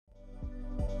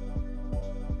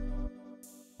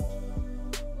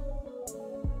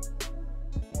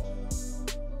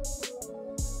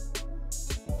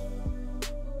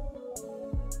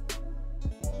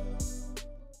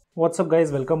What's up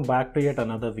guys, welcome back to yet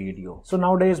another video. So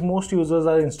nowadays most users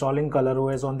are installing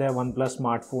ColorOS on their OnePlus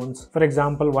smartphones. For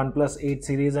example, OnePlus 8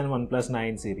 series and OnePlus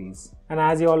 9 series. And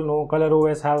as you all know,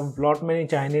 ColorOS have lot many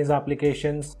Chinese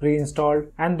applications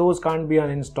pre-installed and those can't be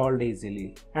uninstalled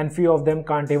easily. And few of them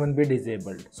can't even be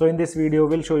disabled. So in this video,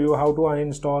 we'll show you how to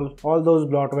uninstall all those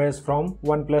bloatwares from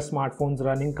OnePlus smartphones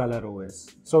running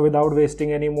ColorOS. So without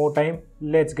wasting any more time,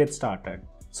 let's get started.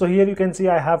 So here you can see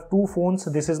I have two phones.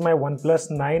 This is my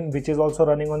OnePlus 9 which is also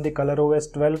running on the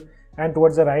ColorOS 12, and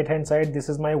towards the right hand side this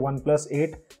is my OnePlus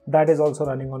 8 that is also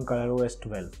running on ColorOS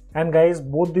 12. And guys,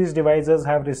 both these devices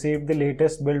have received the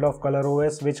latest build of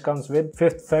ColorOS which comes with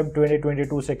 5th Feb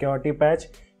 2022 security patch.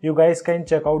 You guys can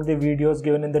check out the videos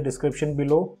given in the description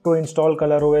below to install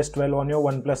ColorOS 12 on your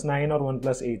OnePlus 9 or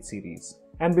OnePlus 8 series.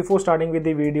 And before starting with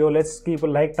the video, let's keep a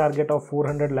like target of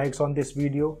 400 likes on this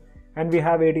video. And we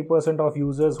have 80% of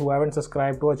users who haven't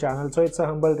subscribed to our channel, so it's a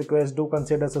humble request, do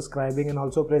consider subscribing and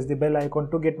also press the bell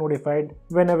icon to get notified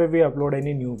whenever we upload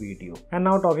any new video. And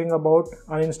now talking about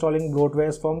uninstalling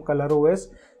bloatwares from ColorOS.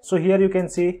 So here you can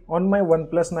see on my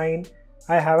OnePlus 9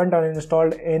 I haven't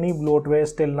uninstalled any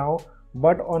bloatwares till now,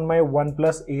 but on my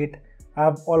OnePlus 8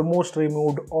 I've almost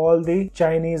removed all the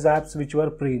Chinese apps which were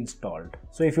pre-installed.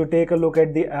 So if you take a look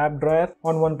at the app drawer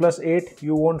on OnePlus 8,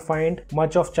 you won't find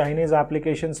much of Chinese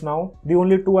applications now. The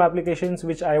only two applications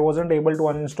which I wasn't able to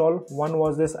uninstall, one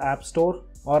was this App Store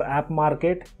or App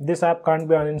Market. This app can't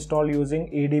be uninstalled using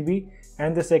ADB,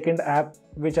 and the second app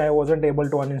which I wasn't able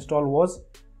to uninstall was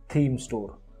Theme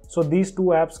Store. So these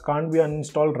two apps can't be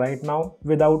uninstalled right now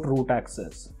without root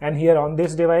access. And here on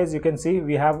this device you can see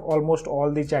we have almost all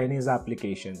the Chinese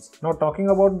applications. Now talking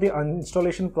about the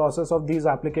uninstallation process of these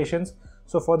applications.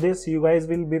 So for this you guys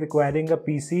will be requiring a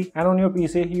PC, and on your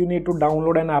PC you need to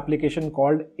download an application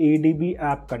called ADB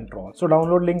App Control. So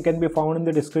download link can be found in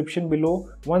the description below.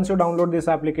 Once you download this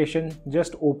application,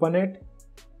 just open it.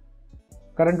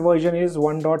 Current version is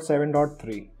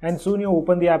 1.7.3, and soon you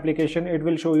open the application, it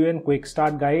will show you a quick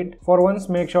start guide. For once,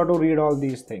 make sure to read all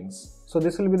these things. So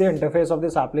this will be the interface of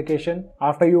this application.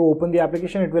 After you open the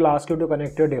application, it will ask you to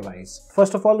connect your device.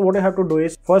 First of all, what you have to do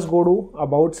is first go to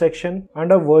About section.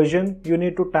 Under version, you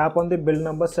need to tap on the build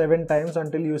number 7 times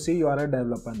until you see you are a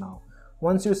developer now.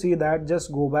 Once you see that,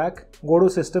 just go back, go to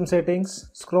System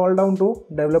Settings, scroll down to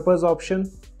Developers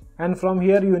option, and from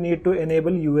here you need to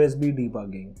enable USB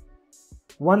debugging.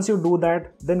 Once you do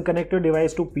that, then connect your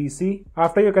device to PC.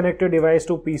 After you connect your device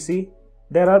to PC,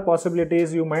 there are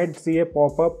possibilities you might see a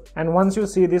pop-up, and once you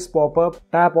see this pop-up,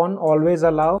 tap on Always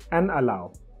Allow and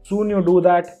Allow. Soon you do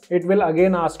that, it will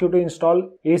again ask you to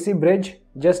install AC Bridge.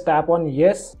 Just tap on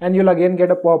Yes, and you'll again get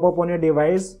a pop-up on your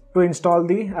device to install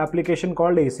the application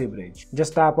called AC Bridge.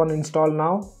 Just tap on Install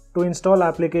Now. To install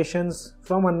applications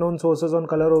from unknown sources on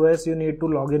ColorOS, you need to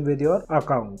log in with your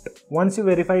account. Once you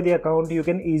verify the account, you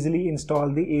can easily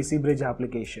install the AC Bridge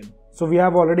application. So we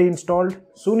have already installed.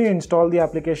 Soon you install the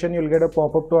application, you'll get a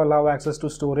pop-up to allow access to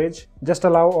storage. Just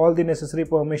allow all the necessary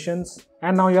permissions,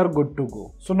 and now you're good to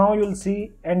go. So now you'll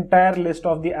see entire list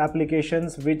of the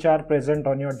applications which are present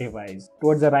on your device.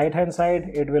 Towards the right hand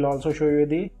side, it will also show you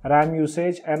the RAM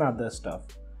usage and other stuff.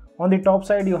 On the top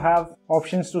side, you have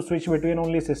options to switch between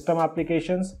only system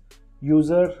applications,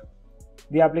 user,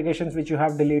 the applications which you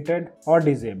have deleted or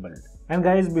disabled. And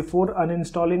guys, before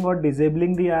uninstalling or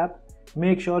disabling the app,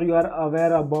 make sure you are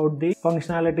aware about the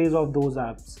functionalities of those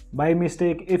apps. By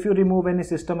mistake, if you remove any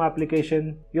system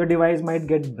application, your device might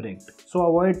get bricked. So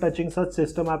avoid touching such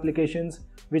system applications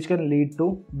which can lead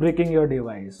to bricking your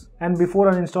device. And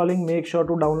before uninstalling, make sure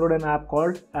to download an app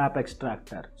called App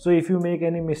Extractor. So if you make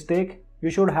any mistake, you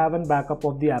should have a backup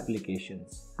of the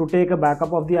applications. To take a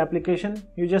backup of the application,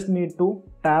 you just need to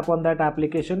tap on that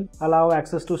application, allow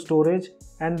access to storage,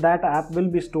 and that app will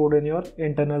be stored in your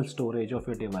internal storage of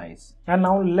your device. And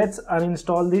now let's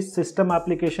uninstall these system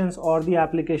applications or the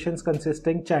applications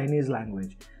consisting Chinese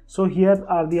language. So here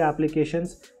are the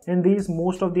applications. In these,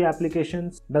 most of the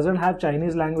applications doesn't have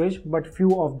Chinese language, but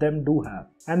few of them do have.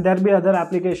 And there be other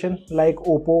applications like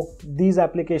Oppo. These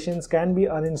applications can be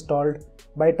uninstalled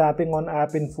by tapping on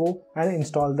App Info and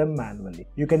install them manually.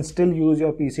 You can still use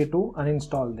your PC to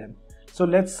uninstall them. So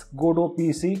let's go to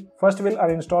PC. First we'll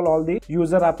uninstall all the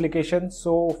user applications.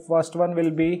 So first one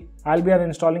will be, I'll be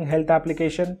uninstalling Health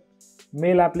application,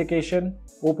 Mail application,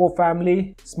 Oppo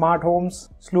Family, Smart Homes,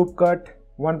 Sloopcut,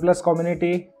 OnePlus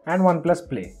Community and OnePlus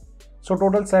Play. So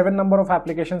total 7 number of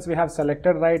applications we have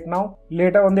selected right now.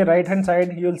 Later on the right hand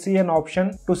side, you'll see an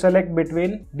option to select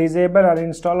between disable,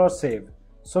 uninstall or save.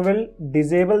 So we'll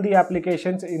disable the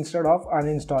applications instead of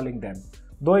uninstalling them.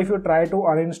 Though if you try to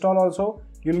uninstall also,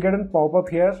 you'll get a pop-up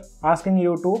here asking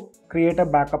you to create a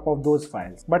backup of those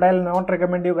files. But I'll not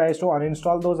recommend you guys to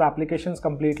uninstall those applications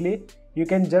completely. You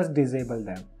can just disable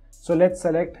them. So let's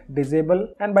select disable,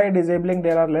 and by disabling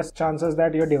there are less chances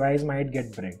that your device might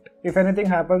get bricked. If anything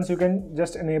happens, you can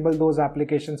just enable those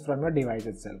applications from your device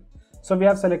itself. So we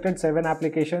have selected 7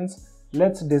 applications.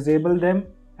 Let's disable them,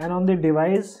 and on the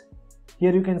device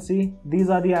here you can see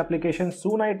these are the applications.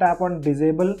 Soon I tap on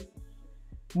disable,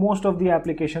 most of the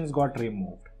applications got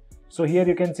removed. So here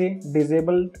you can see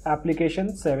disabled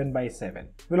application 7 by 7.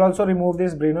 We'll also remove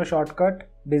this Brino shortcut,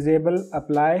 disable,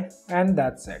 apply, and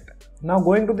that's it. Now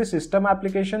going to the system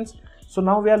applications. So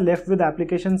now we are left with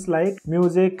applications like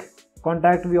music,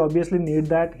 contact, we obviously need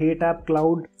that, Hate app,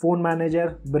 cloud, phone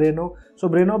manager, Brino. So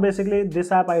Brino, basically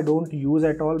this app I don't use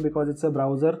at all because it's a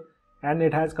browser and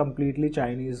it has completely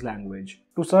Chinese language.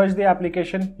 To search the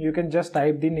application, you can just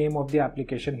type the name of the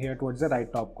application here towards the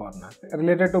right top corner.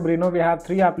 Related to Brino, we have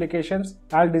 3 applications.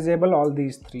 I'll disable all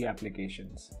these 3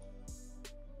 applications.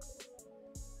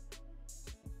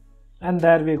 And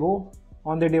there we go.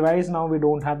 On the device now we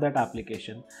don't have that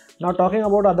application. Now talking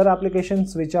about other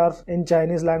applications which are in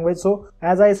Chinese language. So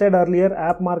as I said earlier,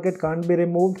 App Market can't be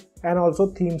removed and also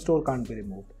Theme Store can't be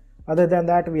removed. Other than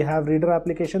that, we have Reader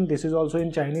application. This is also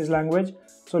in Chinese language.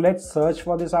 So let's search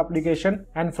for this application,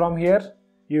 and from here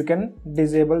you can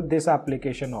disable this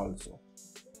application also.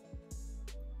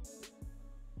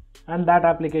 And that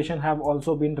application have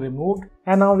also been removed.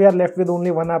 And now we are left with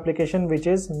only one application, which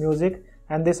is music,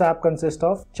 and this app consists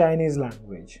of Chinese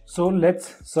language. So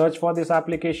let's search for this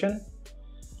application,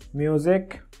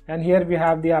 music, and here we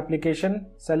have the application.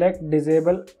 Select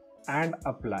disable and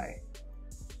apply.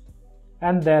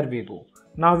 And there we go.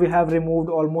 Now we have removed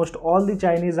almost all the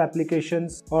Chinese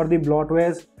applications or the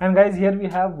bloatwares. And guys, here we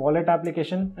have wallet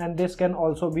application, and this can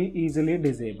also be easily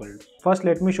disabled. First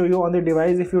let me show you on the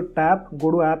device. If you tap go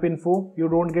to app info, you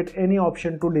don't get any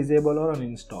option to disable or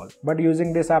uninstall. But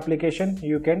using this application,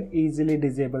 you can easily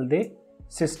disable the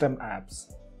system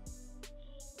apps.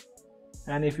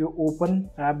 And if you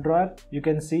open app drawer, you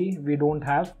can see we don't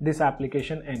have this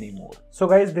application anymore. So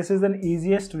guys, this is the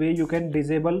easiest way you can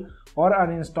disable or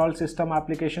uninstall system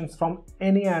applications from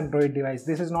any Android device.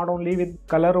 This is not only with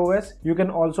ColorOS, you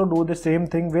can also do the same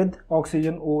thing with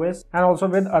Oxygen OS and also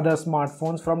with other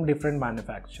smartphones from different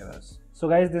manufacturers. So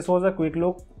guys, this was a quick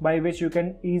look by which you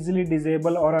can easily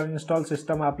disable or uninstall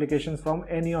system applications from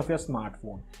any of your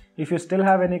smartphone. If you still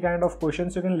have any kind of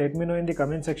questions, you can let me know in the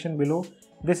comment section below.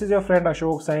 This is your friend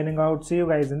Ashok signing out. See you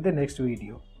guys in the next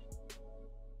video.